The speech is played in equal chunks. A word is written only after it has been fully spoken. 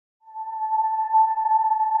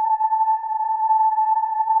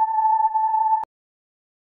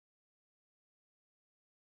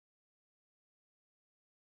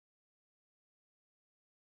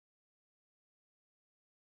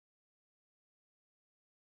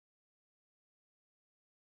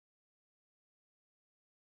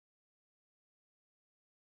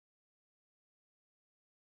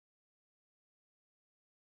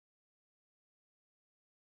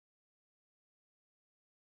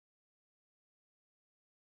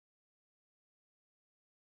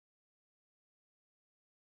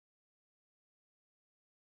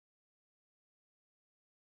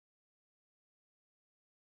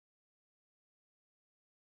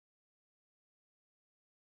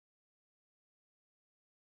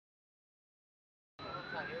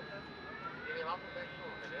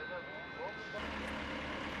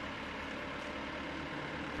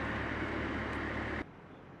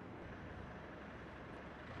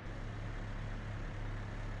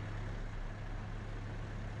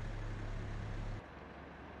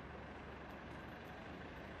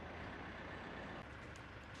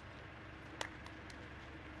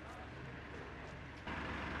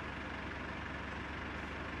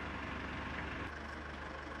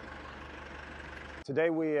Today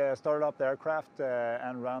we started up the aircraft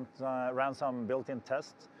and ran some built-in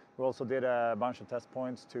tests. We also did a bunch of test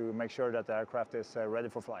points to make sure that the aircraft is ready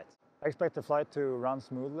for flight. I expect the flight to run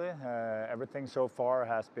smoothly. Everything so far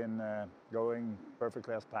has been going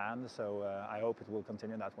perfectly as planned, so I hope it will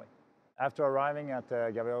continue that way. After arriving at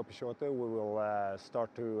Gavião Peixoto, we will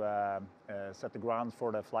start to set the grounds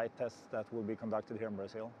for the flight tests that will be conducted here in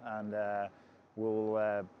Brazil, and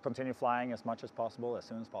we'll continue flying as much as possible, as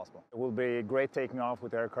soon as possible. It will be great taking off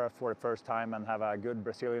with the aircraft for the first time and have a good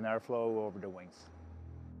Brazilian airflow over the wings.